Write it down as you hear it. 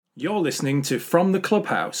You're listening to From the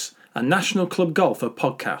Clubhouse, a National Club Golfer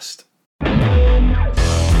podcast.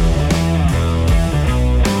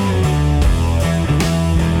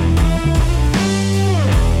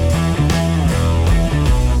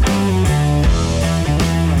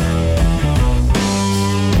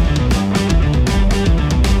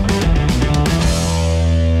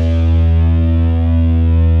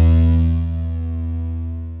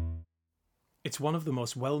 It's one of the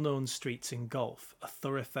most well-known streets in golf, a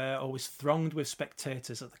thoroughfare always thronged with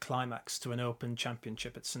spectators at the climax to an Open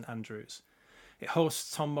Championship at St Andrews. It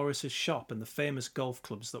hosts Tom Morris's shop and the famous golf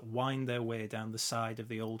clubs that wind their way down the side of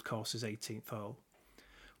the old course's 18th hole.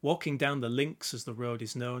 Walking down the links, as the road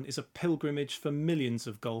is known, is a pilgrimage for millions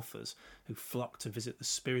of golfers who flock to visit the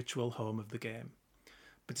spiritual home of the game.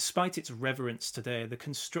 But despite its reverence today, the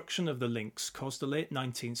construction of the links caused a late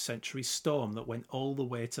 19th century storm that went all the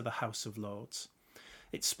way to the House of Lords.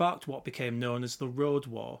 It sparked what became known as the Road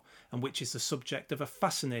War, and which is the subject of a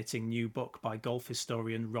fascinating new book by golf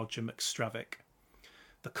historian Roger McStravick.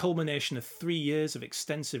 The culmination of 3 years of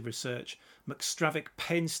extensive research, McStravick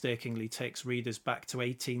painstakingly takes readers back to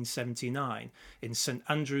 1879 in St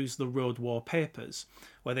Andrews' The Road War Papers,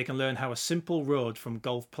 where they can learn how a simple road from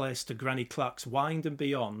Golf Place to Grannie Clark's Wynd and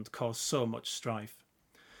beyond caused so much strife.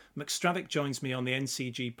 McStravick joins me on the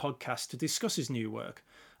NCG podcast to discuss his new work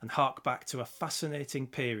and hark back to a fascinating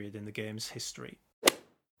period in the game's history.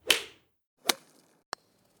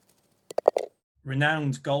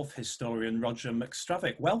 Renowned golf historian Roger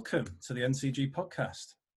McStravick, welcome to the NCG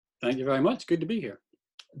podcast. Thank you very much. Good to be here.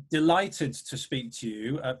 Delighted to speak to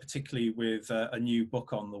you, particularly with a new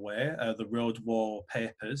book on the way, The Road War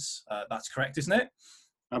Papers. That's correct, isn't it?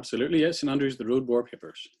 Absolutely, yes. St Andrews, The Road War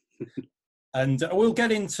Papers. And we'll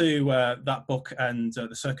get into that book and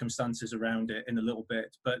the circumstances around it in a little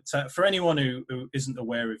bit. But for anyone who isn't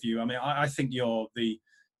aware of you, I mean, I think you're the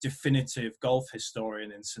definitive golf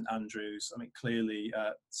historian in St Andrews. I mean, clearly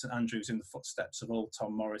St Andrews in the footsteps of old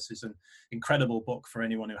Tom Morris is an incredible book for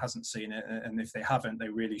anyone who hasn't seen it, and if they haven't, they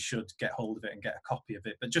really should get hold of it and get a copy of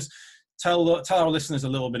it. But just tell our listeners a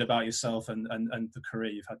little bit about yourself and the career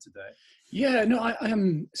you've had today. Yeah, no, I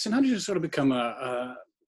am. St Andrews has sort of become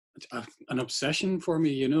an obsession for me.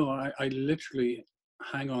 You know, I literally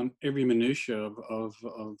hang on every minutiae of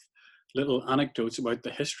little anecdotes about the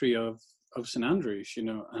history of St Andrews, you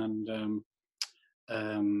know, and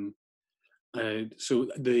so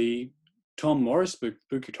the Tom Morris book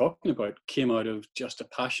you're talking about came out of just a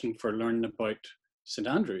passion for learning about St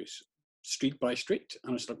Andrews, street by street,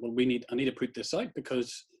 and I was like, well, I need to put this out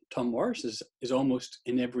because Tom Morris is almost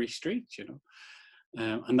in every street, you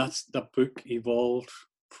know, and that book evolved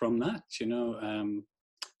from that, you know.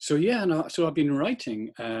 So yeah, no, so I've been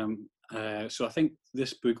writing. So I think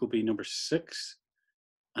this book will be number 6.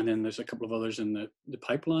 And then there's a couple of others in the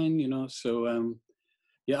pipeline, you know. So,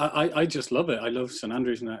 yeah, I just love it. I love St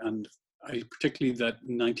Andrews, and I particularly that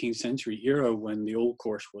 19th century era when the old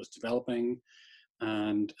course was developing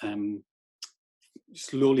and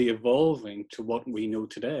slowly evolving to what we know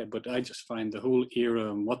today. But I just find the whole era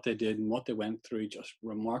and what they did and what they went through just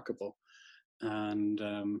remarkable. And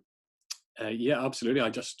yeah, absolutely.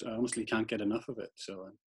 I honestly can't get enough of it. So.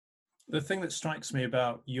 The thing that strikes me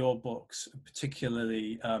about your books,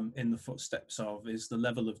 particularly in the footsteps of, is the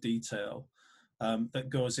level of detail that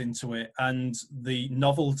goes into it and the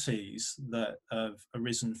novelties that have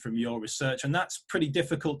arisen from your research. And that's pretty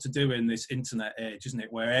difficult to do in this internet age, isn't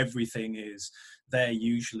it? Where everything is there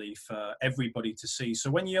usually for everybody to see.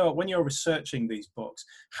 So when you're researching these books,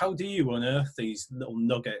 how do you unearth these little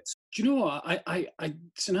nuggets? Do you know what? I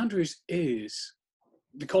St Andrews is,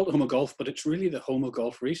 they call it home of golf, but it's really the home of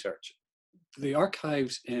golf research. The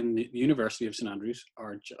archives in the University of St Andrews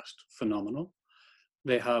are just phenomenal.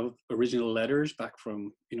 They have original letters back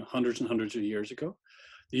from, you know, hundreds and hundreds of years ago.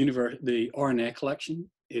 The RNA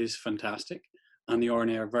collection is fantastic, and the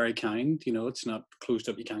RNA are very kind. You know, it's not closed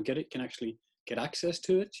up. You can't get it. You can actually get access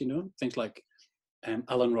to it. You know, things like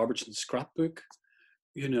Alan Robertson's scrapbook.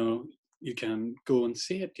 You know, you can go and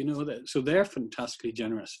see it. You know, so they're fantastically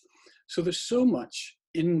generous. So there's so much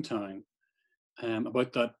in town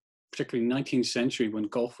about that, particularly 19th century when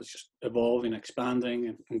golf was just evolving,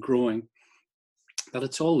 expanding and growing, that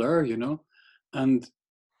it's all there, you know. And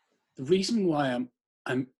the reason why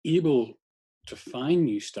I'm able to find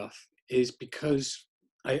new stuff is because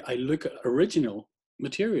I look at original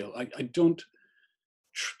material. I don't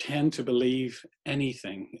tend to believe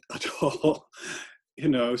anything at all, you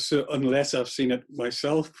know, so unless I've seen it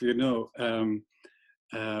myself, you know,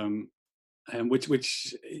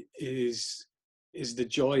 which is the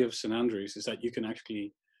joy of St Andrews, is that you can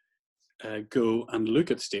actually go and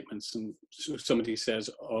look at statements. And so somebody says,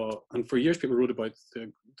 oh, and for years people wrote about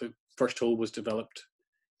the first hole was developed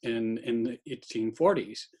in the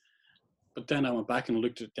 1840s. But then I went back and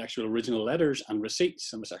looked at the actual original letters and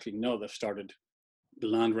receipts, and was actually, no, they've started the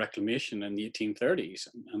land reclamation in the 1830s,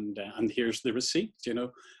 and here's the receipt. You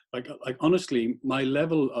know, like honestly, my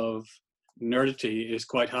level of nerdity is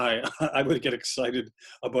quite high. I would get excited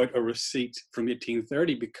about a receipt from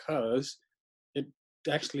 1830 because it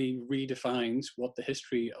actually redefines what the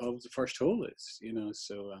history of the first hole is. You know,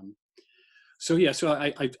 so yeah, so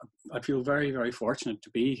I feel very, very fortunate to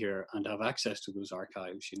be here and have access to those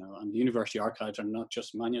archives, you know, and the university archives are not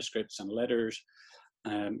just manuscripts and letters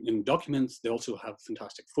and documents, they also have a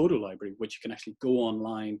fantastic photo library, which you can actually go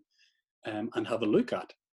online and have a look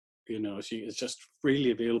at, you know, so it's just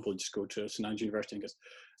freely available. Just go to St. Andrews University and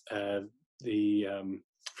get the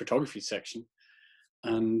photography section,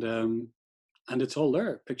 and it's all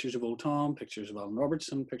there. Pictures of Old Tom, pictures of Alan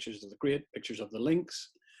Robertson, pictures of the great, pictures of the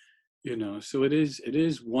links. You know, so it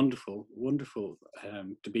is wonderful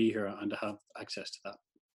to be here and to have access to that.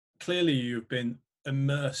 Clearly, you've been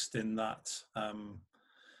immersed in that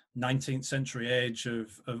 19th century age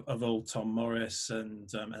of old Tom Morris and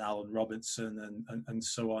Alan Robertson and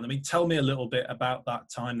so on. I mean, tell me a little bit about that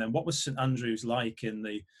time then. What was St Andrews like in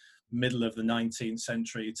the middle of the 19th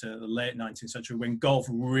century to the late 19th century when golf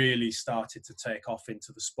really started to take off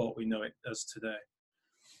into the sport we know it as today?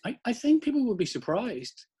 I think people would be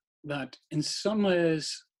surprised that in some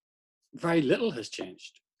ways very little has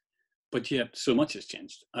changed, but yet so much has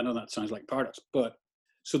changed. I know that sounds like paradox, but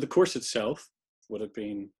so the course itself would have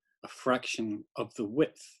been a fraction of the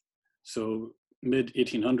width. So mid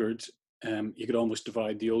 1800s, you could almost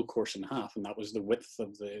divide the old course in half, and that was the width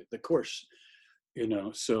of the course. You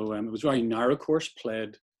know, so it was a very narrow course,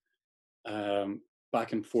 played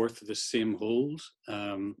back and forth to the same holes,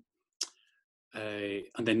 and they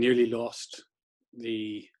nearly lost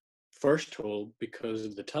the first hole because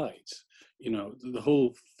of the tides. You know, the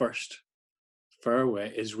whole first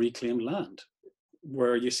fairway is reclaimed land.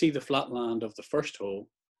 Where you see the flat land of the first hole,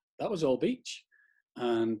 that was all beach,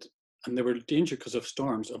 and they were in danger because of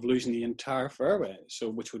storms of losing the entire fairway. So,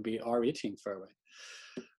 which would be our 18th fairway.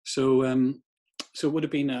 So, so it would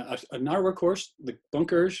have been a narrower course. The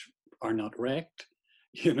bunkers are not wrecked.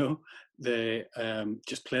 You know, they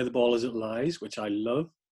just play the ball as it lies, which I love.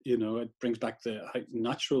 You know, it brings back how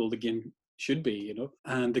natural the game should be, you know.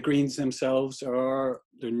 And the greens themselves they're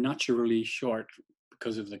naturally short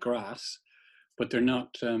because of the grass, but they're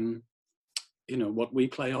not, you know, what we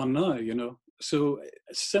play on now, you know. So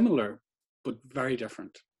similar, but very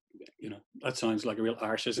different. You know, that sounds like a real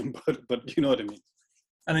Irishism, but you know what I mean.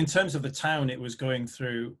 And in terms of the town, it was going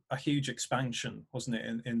through a huge expansion, wasn't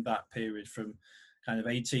it, in that period from kind of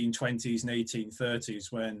 1820s and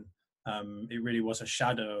 1830s when it really was a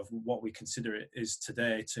shadow of what we consider it is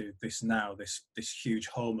today to this now, this huge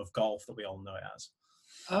home of golf that we all know it as.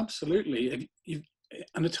 Absolutely.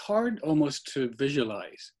 And it's hard almost to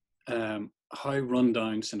visualize how run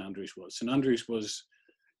down St Andrews was. St Andrews was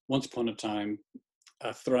once upon a time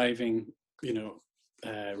a thriving, you know,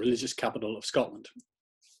 religious capital of Scotland,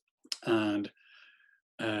 and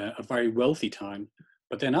a very wealthy town.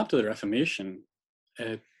 But then after the Reformation,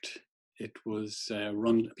 it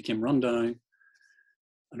became run down,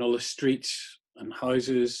 and all the streets and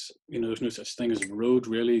houses, you know, there's no such thing as a road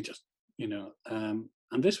really, just, you know,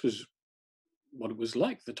 and this was what it was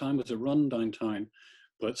like. The town was a run down town,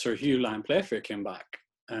 but Sir Hugh Lyon Playfair came back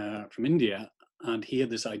from India, and he had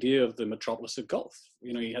this idea of the metropolis of golf.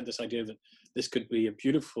 You know, he had this idea that this could be a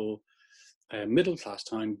beautiful middle-class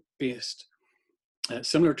town based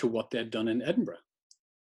similar to what they'd done in Edinburgh,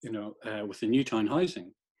 you know, with the new town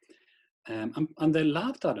housing. And they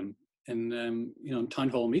laughed at him in, you know, in town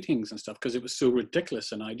hall meetings and stuff, because it was so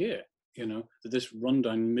ridiculous an idea, you know, that this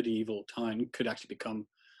rundown medieval town could actually become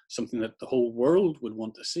something that the whole world would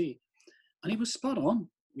want to see. And he was spot on,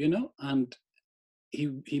 you know, and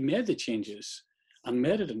he made the changes and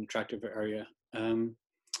made it an attractive area, and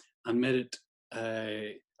made it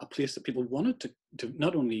a place that people wanted to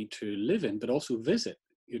not only to live in, but also visit.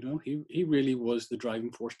 You know, he really was the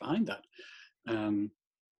driving force behind that.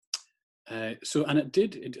 So, and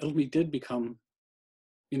it ultimately did become,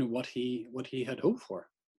 you know, what he had hoped for,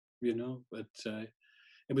 you know, but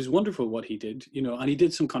it was wonderful what he did, you know, and he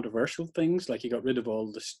did some controversial things, like he got rid of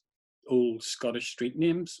all the old Scottish street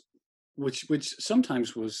names, which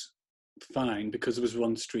sometimes was fine, because there was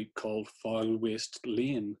one street called Foul Waste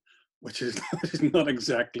Lane, which is not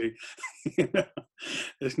exactly, you know,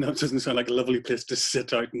 doesn't sound like a lovely place to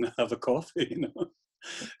sit out and have a coffee, you know.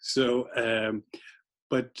 So,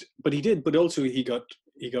 but he did, but also he got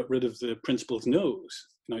he got rid of the principal's nose.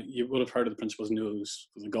 Now, you would have heard of the principal's nose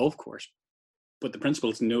for the golf course, but the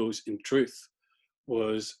principal's nose, in truth,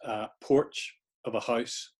 was a porch of a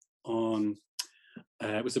house on,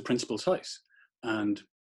 it was the principal's house. And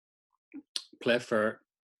Playfair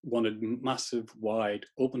wanted massive, wide,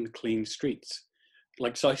 open, clean streets,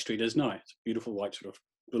 like South Street is now. It's a beautiful white sort of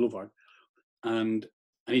boulevard. And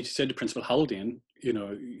he said to Principal Haldane, you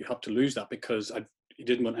know, you have to lose that because he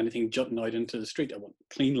didn't want anything jutting out into the street. I want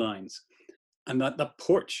clean lines. And that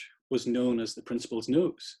porch was known as the principal's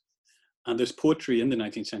nose. And there's poetry in the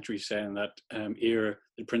 19th century saying that ere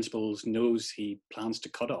the principal's nose he plans to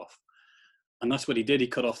cut off. And that's what he did. He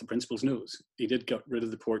cut off the principal's nose. He did get rid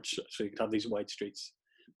of the porch so you could have these wide streets.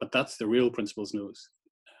 But that's the real principal's nose.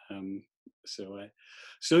 It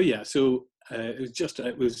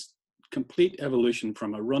was complete evolution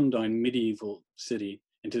from a rundown medieval city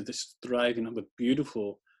into this thriving with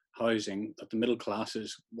beautiful housing that the middle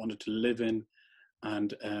classes wanted to live in,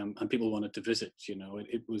 and people wanted to visit. You know,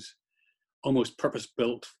 it was almost purpose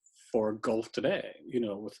built for golf today. You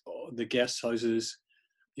know, with all the guest houses,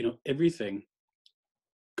 you know, everything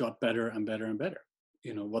got better and better and better.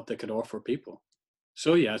 You know what they could offer people.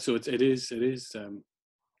 So yeah, so it is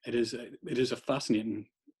a fascinating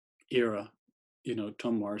era. You know,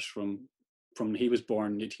 Tom Morris from he was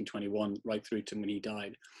born in 1821 right through to when he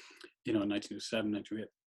died, you know, in 1907, 1908.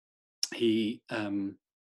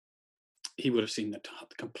 He would have seen the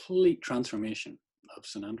complete transformation of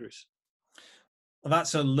St Andrews. Well,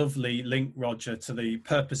 that's a lovely link, Roger, to the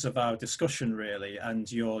purpose of our discussion, really,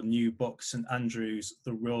 and your new book, St Andrews,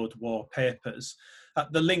 The Road War Papers.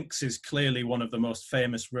 The Links is clearly one of the most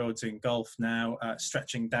famous roads in golf now,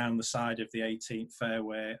 stretching down the side of the 18th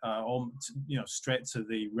fairway, straight to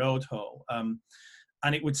the road hole. And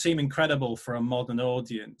it would seem incredible for a modern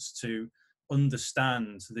audience to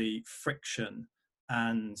understand the friction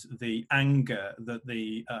and the anger that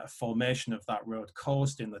the formation of that road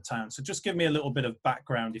caused in the town. So just give me a little bit of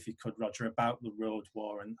background, if you could, Roger, about the road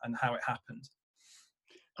war and how it happened.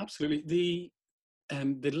 Absolutely.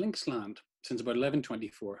 The Links land, since about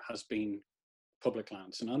 1124, has been public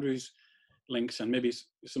land. St Andrews Links, and maybe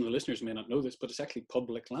some of the listeners may not know this, but it's actually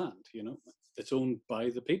public land, you know. It's owned by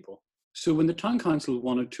the people. So when the town council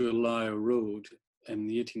wanted to allow a road in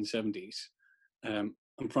the 1870s,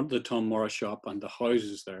 in front of the Tom Morris shop and the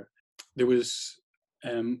houses there was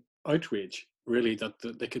outrage, really, that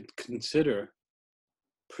they could consider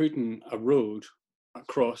putting a road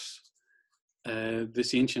across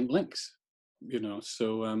this ancient links, you know.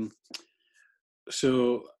 So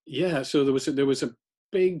there was a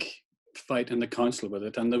big fight in the council with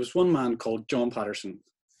it, and there was one man called John Patterson,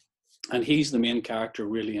 and he's the main character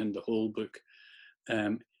really in the whole book.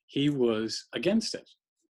 He was against it,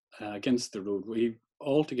 against the road.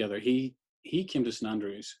 He came to St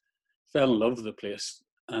Andrews, fell in love with the place,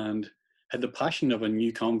 and had the passion of a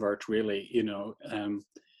new convert, really. You know,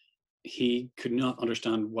 he could not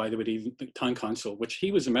understand why they would even, the town council, which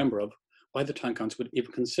he was a member of, why the town council would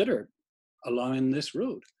even consider allowing this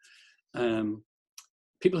road.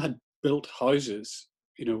 People had built houses,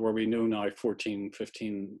 you know, where we know now 14,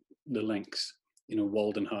 15, the Links, you know,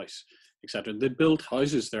 Walden House, etc. They built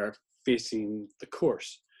houses there facing the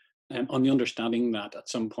course, on the understanding that at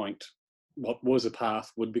some point what was a path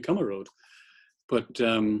would become a road. But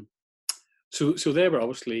so they were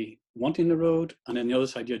obviously wanting the road, and on the other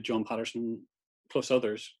side you had John Patterson plus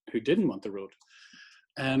others who didn't want the road.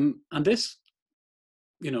 And this,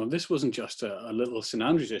 you know, this wasn't just a little St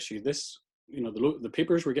Andrews issue. This, you know, the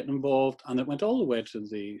papers were getting involved, and it went all the way to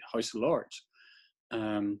the House of Lords.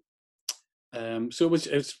 So it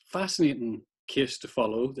was fascinating case to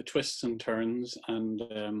follow, the twists and turns, and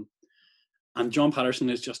John Patterson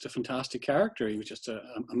is just a fantastic character. He was just a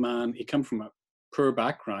man. He came from a poor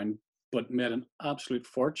background, but made an absolute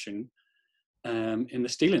fortune in the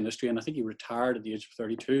steel industry, and I think he retired at the age of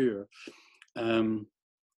 32,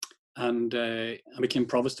 and became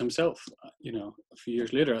provost himself. You know, a few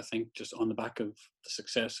years later, I think, just on the back of the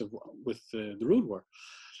success with the road war.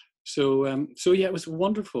 So yeah, it was a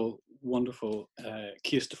wonderful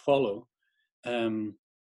case to follow.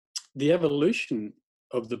 The evolution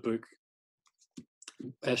of the book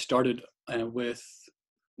started with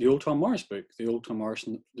the old Tom Morris book, the old Tom Morris,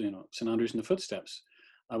 you know, St Andrews in the Footsteps.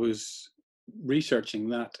 I was researching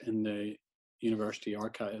that in the university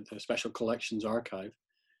archive, the Special Collections archive,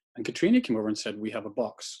 and Katrina came over and said, we have a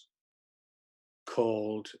box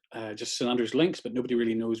called just St Andrews Links, but nobody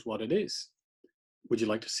really knows what it is. Would you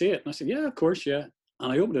like to see it? And I said, yeah, of course, yeah.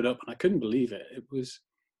 And I opened it up and I couldn't believe it. It was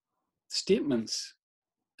statements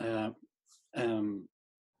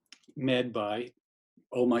made by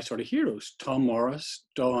all my sort of heroes: Tom Morris,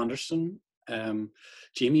 Dow Anderson,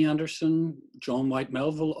 Jamie Anderson, John White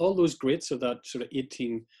Melville, all those greats of that sort of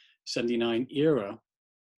 1879 era,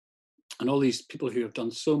 and all these people who have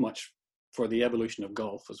done so much for the evolution of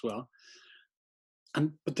golf as well.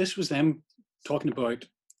 But this was them talking about,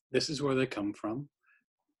 this is where they come from.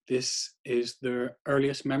 This is their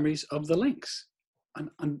earliest memories of the links.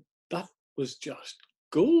 And that was just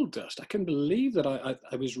gold dust. I couldn't believe that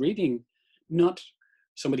I was reading, not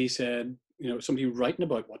somebody said, somebody writing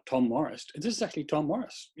about what Tom Morris. This is actually Tom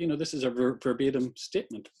Morris. This is a verbatim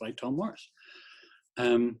statement by Tom Morris.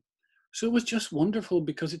 So it was just wonderful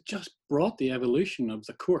because it just brought the evolution of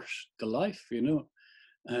the course to life,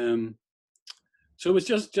 So it was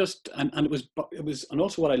just, and it was, and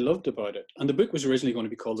also what I loved about it. And the book was originally going to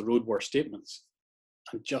be called The Road War Statements,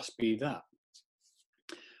 and just be that.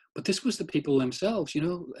 But this was the people themselves,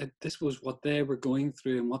 this was what they were going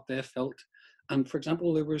through and what they felt. And for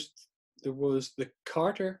example, there was the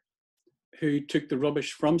carter who took the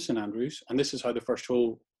rubbish from St Andrews, and this is how the first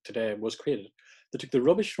hole today was created. They took the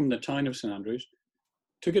rubbish from the town of St Andrews,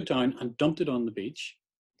 took it down and dumped it on the beach,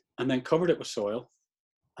 and then covered it with soil.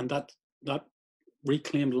 And that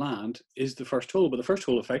reclaimed land is the first hole, but the first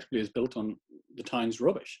hole effectively is built on the town's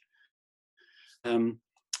rubbish.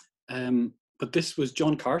 But this was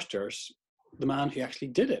John Carstairs, the man who actually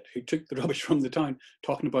did it, who took the rubbish from the town,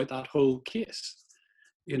 talking about that whole case.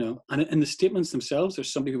 And in the statements themselves,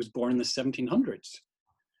 there's somebody who was born in the 1700s.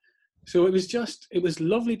 So it was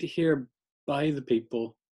lovely to hear by the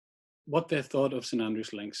people what they thought of St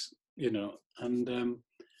Andrews Links, and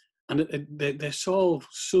they solve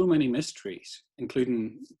so many mysteries,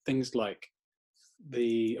 including things like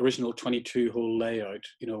the original 22-hole layout,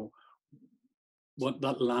 what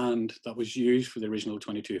that land that was used for the original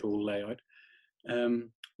 22-hole layout,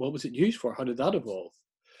 what was it used for? How did that evolve?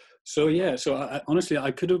 So yeah, I honestly,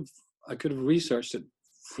 I could have researched it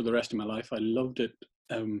for the rest of my life. I loved it,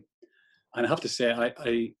 and I have to say,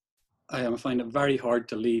 I find it very hard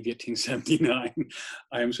to leave 1879.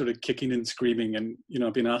 I am sort of kicking and screaming, and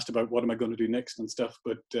I've been asked about what am I going to do next and stuff.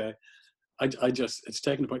 But it's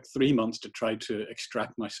taken about 3 months to try to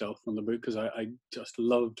extract myself from the book, because I just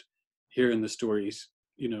loved hearing the stories,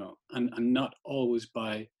 and not always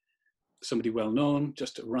by somebody well known,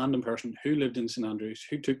 just a random person who lived in St Andrews,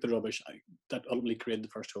 who took the rubbish that ultimately created the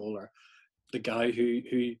first hole, or the guy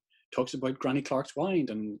who talks about Grannie Clark's Wynd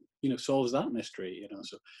and solves that mystery.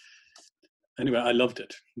 So anyway, I loved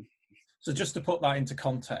it. So just to put that into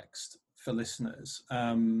context for listeners,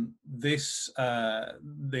 this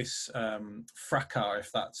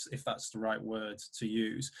fracas, if that's the right word to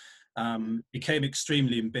use, became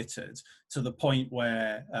extremely embittered to the point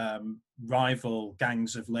where rival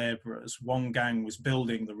gangs of labourers, one gang was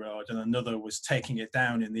building the road and another was taking it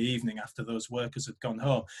down in the evening after those workers had gone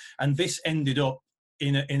home. And this ended up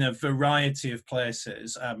in a variety of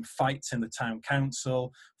places, fights in the town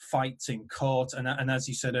council, fights in court, and as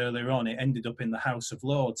you said earlier on, it ended up in the House of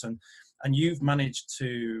Lords. And you've managed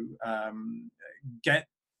to get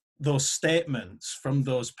those statements from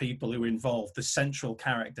those people who were involved, the central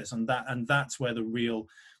characters, and that's where the real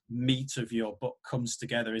meat of your book comes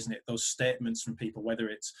together, isn't it? Those statements from people, whether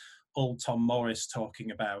it's old Tom Morris talking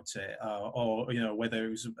about it, or whether it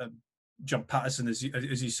was John Patterson, as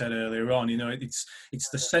you said earlier on. It's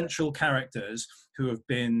the central characters who have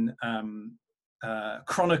been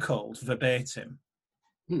chronicled verbatim.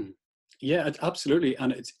 Yeah, absolutely,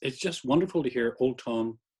 and it's just wonderful to hear old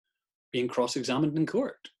Tom being cross-examined in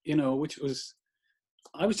court, which was,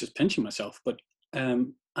 I was just pinching myself, but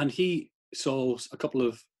and he solves a couple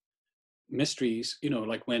of mysteries,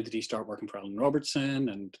 like when did he start working for Alan Robertson,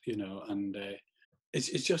 and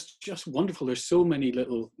it's just wonderful. There's so many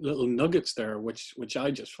little nuggets there, which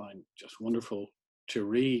I just find just wonderful to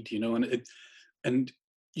read, and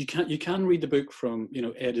you can read the book from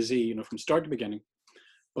A to Z, from start to beginning,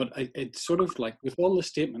 but it's sort of like with all the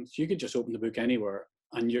statements, you could just open the book anywhere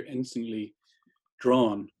and you're instantly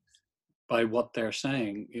drawn by what they're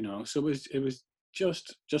saying, So it was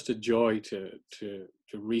just a joy to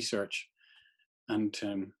research and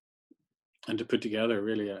to put together,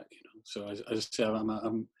 really. So as I said,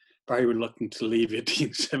 I'm very reluctant to leave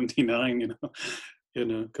 1879,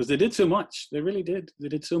 because they did so much. They really did. They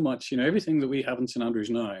did so much. Everything that we have in St Andrews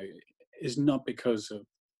now is not because of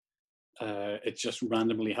it just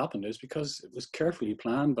randomly happened. It's because it was carefully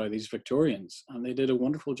planned by these Victorians, and they did a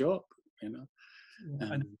wonderful job. I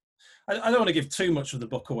don't want to give too much of the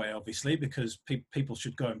book away, obviously, because people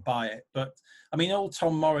should go and buy it. But I mean, old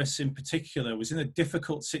Tom Morris in particular was in a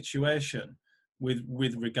difficult situation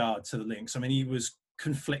with regard to the links. I mean, he was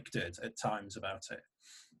conflicted at times about it.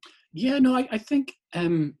 Yeah, no, I think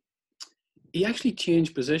he actually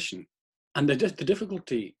changed position, and the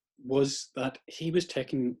difficulty was that he was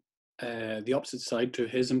taking the opposite side to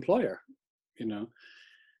his employer. You know,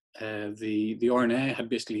 the RNA had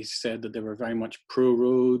basically said that they were very much pro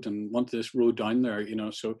road and wanted this road down there. You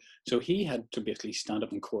know, so he had to basically stand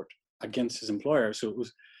up in court against his employer. So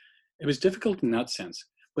it was difficult in that sense.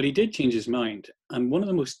 But he did change his mind, and one of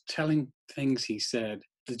the most telling things he said,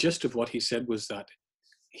 the gist of what he said was that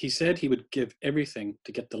he said he would give everything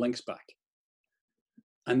to get the links back.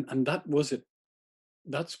 And that was it.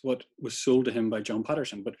 That's what was sold to him by John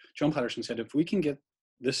Patterson. But John Patterson said, if we can get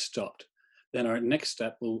this stopped, then our next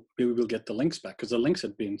step will be we will get the links back, because the links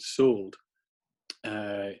had been sold,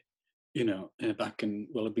 back in,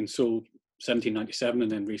 well, had been sold 1797 and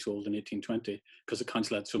then resold in 1820 because the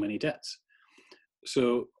council had so many debts.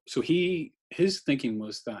 So his thinking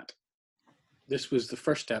was that this was the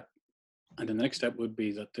first step, and the next step would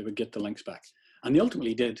be that they would get the links back, and they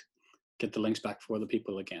ultimately did get the links back for the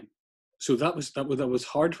people again. So that was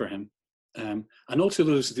hard for him, and also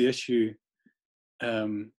there was the issue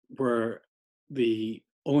where the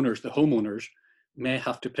homeowners, may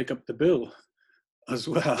have to pick up the bill as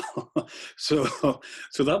well. so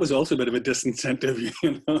that was also a bit of a disincentive,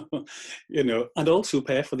 and also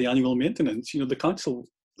pay for the annual maintenance. The council,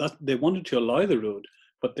 that they wanted to allow the road,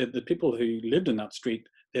 but the people who lived in that street,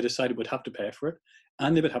 they decided would have to pay for it,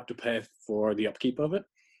 and they would have to pay for the upkeep of it.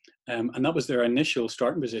 And that was their initial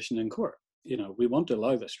starting position in court. We want to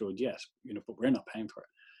allow this road, yes, but we're not paying for it.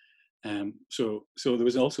 So there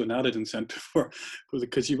was also an added incentive for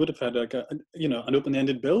because you would have had like an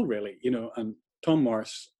open-ended bill, really, and Tom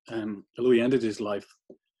Morris, although he ended his life,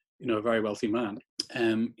 a very wealthy man,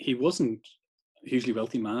 he wasn't a hugely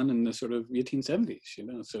wealthy man in the sort of 1870s,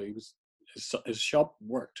 so he was, his shop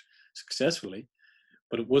worked successfully,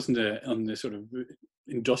 but it wasn't on the sort of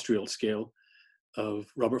industrial scale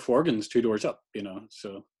of Robert Forgan's two doors up,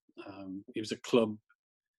 so he was a club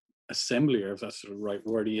assembler, if that's the right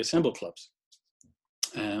word. He assembled clubs,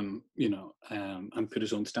 and put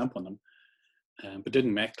his own stamp on them, but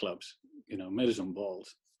didn't make clubs, made his own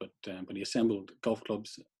balls, but he assembled golf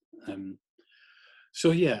clubs.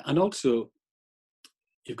 So yeah, and also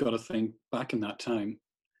you've got to think back in that time,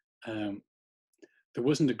 there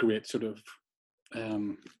wasn't a great sort of,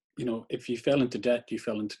 if you fell into debt, you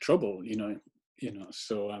fell into trouble,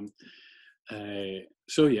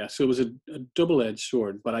 so yeah, so it was a double-edged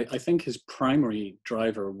sword, but I think his primary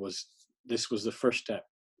driver was, this was the first step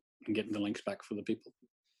in getting the links back for the people.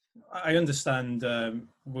 I understand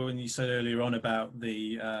when you said earlier on about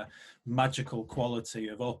the magical quality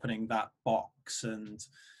of opening that box and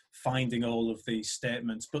finding all of these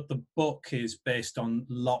statements, but the book is based on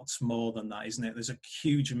lots more than that, isn't it? There's a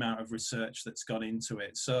huge amount of research that's gone into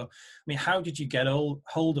it. So, I mean, how did you get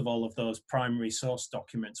hold of all of those primary source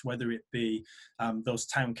documents, whether it be those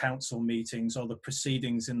town council meetings or the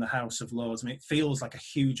proceedings in the House of Lords? I mean, it feels like a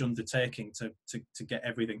huge undertaking to get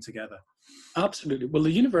everything together. Absolutely. Well,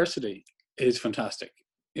 the university is fantastic,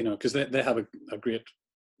 because they have a great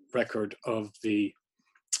record of the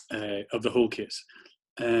whole case.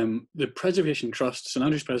 The Preservation Trust, St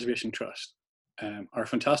Andrews Preservation Trust, are a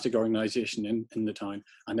fantastic organisation in the town,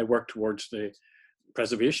 and they work towards the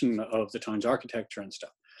preservation of the town's architecture and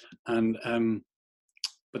stuff. And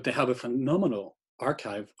but they have a phenomenal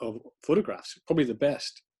archive of photographs, probably the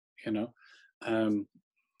best,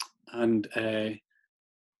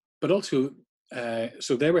 but also,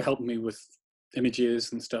 so they were helping me with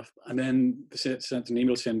images and stuff, and then they sent an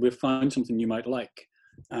email saying, we've found something you might like,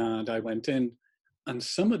 and I went in. And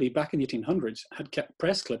somebody back in the 1800s had kept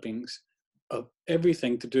press clippings of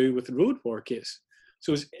everything to do with the road war case.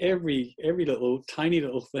 So it was every little tiny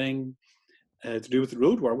little thing to do with the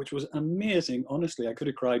road war, which was amazing. Honestly, I could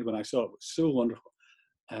have cried when I saw it. It was so wonderful,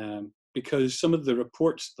 because some of the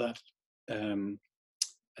reports that are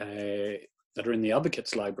in the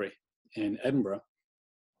Advocates Library in Edinburgh,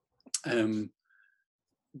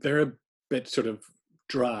 they're a bit sort of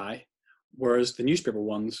dry, whereas the newspaper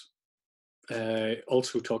ones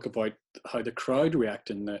also talk about how the crowd react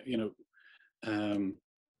in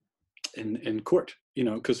court,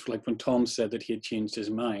 because like when Tom said that he had changed his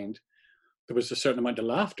mind, there was a certain amount of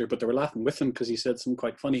laughter, but they were laughing with him because he said some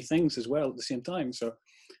quite funny things as well at the same time. So,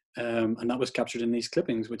 and that was captured in these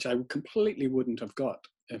clippings, which I completely wouldn't have got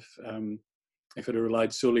if it had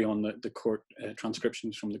relied solely on the court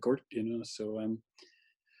transcriptions from the court,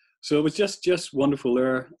 So it was just wonderful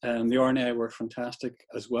there. The RNA were fantastic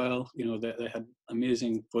as well. They had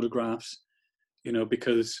amazing photographs,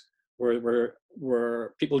 because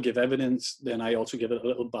where people give evidence, then I also give a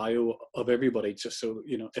little bio of everybody, just so,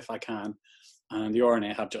 if I can. And the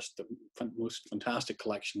R&A have just the most fantastic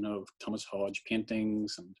collection of Thomas Hodge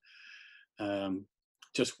paintings and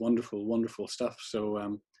just wonderful, wonderful stuff. So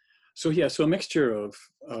a mixture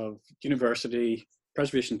of university,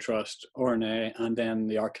 Preservation Trust, R&A, and then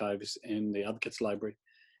the archives in the Advocates Library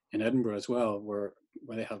in Edinburgh as well, where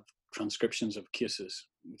they have transcriptions of cases,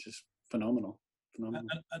 which is phenomenal.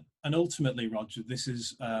 And ultimately, Roger, this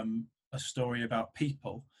is a story about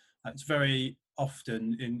people. It's very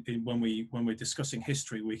often when we're discussing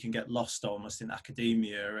history, we can get lost almost in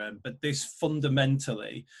academia. But this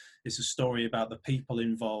fundamentally is a story about the people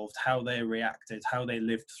involved, how they reacted, how they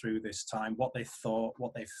lived through this time, what they thought,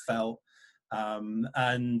 what they felt. And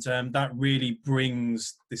that really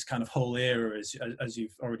brings this kind of whole era, as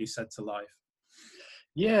you've already said, to life.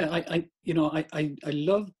 Yeah, I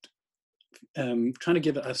loved trying to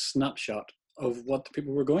give it a snapshot of what the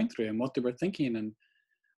people were going through and what they were thinking, and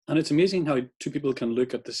it's amazing how two people can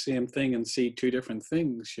look at the same thing and see two different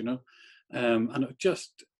things, and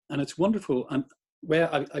it's wonderful. And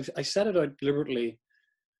where I set it out deliberately,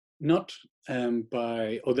 not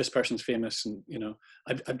by this person's famous, and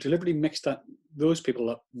I've deliberately mixed those people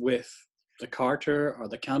up with the carter or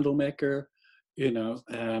the candle maker,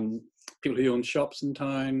 people who own shops in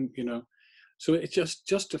town, so it's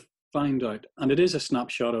just to find out. And it is a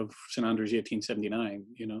snapshot of St Andrews 1879,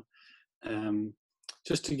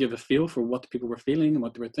 just to give a feel for what the people were feeling and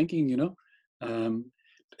what they were thinking.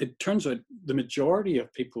 It turns out the majority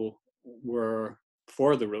of people were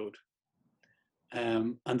for the road,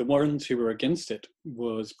 and the ones who were against it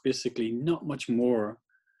was basically not much more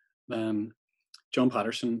than John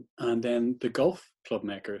Patterson and then the golf club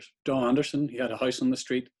makers. Don Anderson, he had a house on the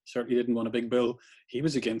street, certainly didn't want a big bill. He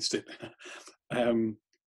was against it.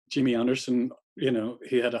 Jimmy Anderson,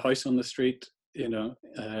 he had a house on the street, he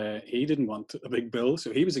didn't want a big bill,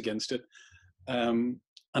 so he was against it. And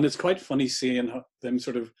it's quite funny seeing them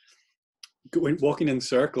sort of walking in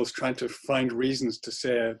circles, trying to find reasons to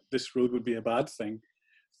say this road would be a bad thing,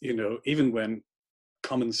 even when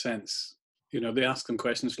common sense, they ask them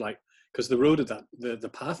questions like, because the road at the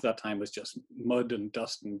path at that time was just mud and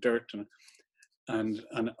dust and dirt and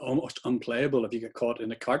almost unplayable. If you get caught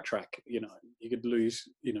in a cart track, you could lose,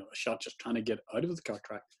 a shot just trying to get out of the cart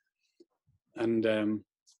track. And,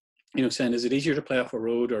 saying, is it easier to play off a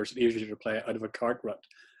road or is it easier to play out of a cart rut?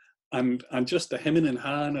 And just the hemming in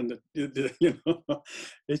hand and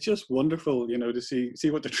it's just wonderful, to see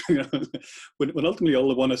what they're trying to, when ultimately all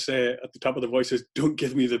they want to say at the top of the voice is, don't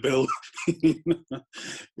give me the bill,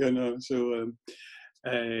 so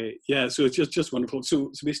it's just wonderful.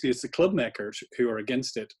 So basically it's the club makers who are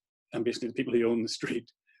against it, and basically the people who own the street,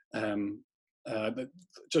 the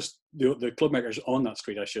club makers on that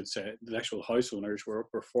street, I should say, the actual house owners were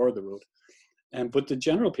for the road, but the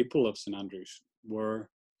general people of St Andrews were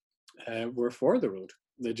for the road.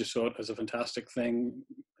 They just saw it as a fantastic thing,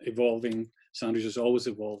 evolving. St Andrews is always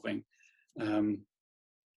evolving, and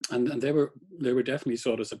they were definitely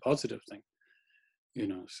saw it as a positive thing,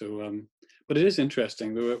 So, but it is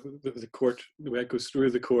interesting the court, the way it goes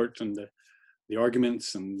through the court and the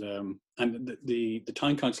arguments and the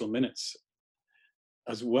town council minutes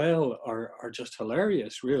as well are just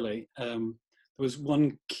hilarious, really. There was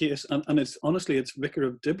one case, and it's Vicar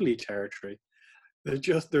of Dibley territory. There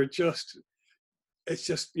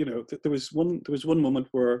was one moment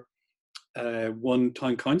where one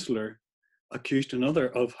town councillor accused another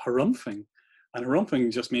of harumphing, and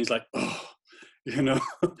harumphing just means like, and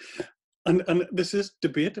this is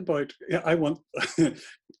debate about, I want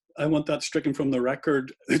that stricken from the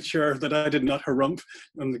record, Chair, that I did not harumph,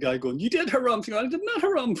 and the guy going, you did harumph. I did not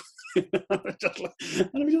harumph.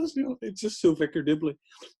 It's just so Vicar Dibley.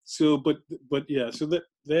 So, but yeah, so that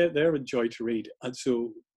they're a joy to read, and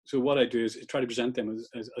so what I do is try to present them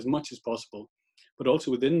as much as possible, but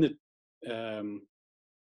also within the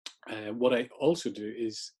what I also do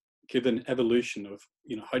is give an evolution of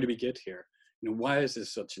how do we get here? Why is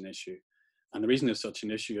this such an issue? And the reason it's such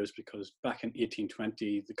an issue is because back in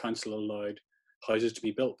 1820 the council allowed houses to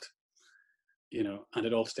be built, and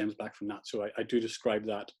it all stems back from that. So I do describe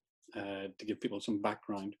that to give people some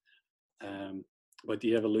background about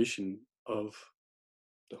the evolution of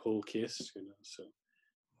the whole case, So.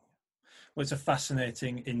 Well, it's a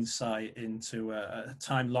fascinating insight into a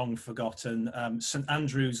time long forgotten. St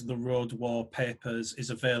Andrews, The Road War Papers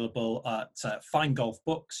is available at Fine Golf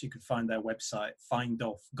Books. You can find their website,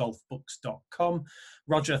 finegolfbooks.com.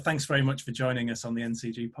 Roger, thanks very much for joining us on the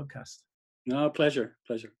NCG podcast. No, pleasure.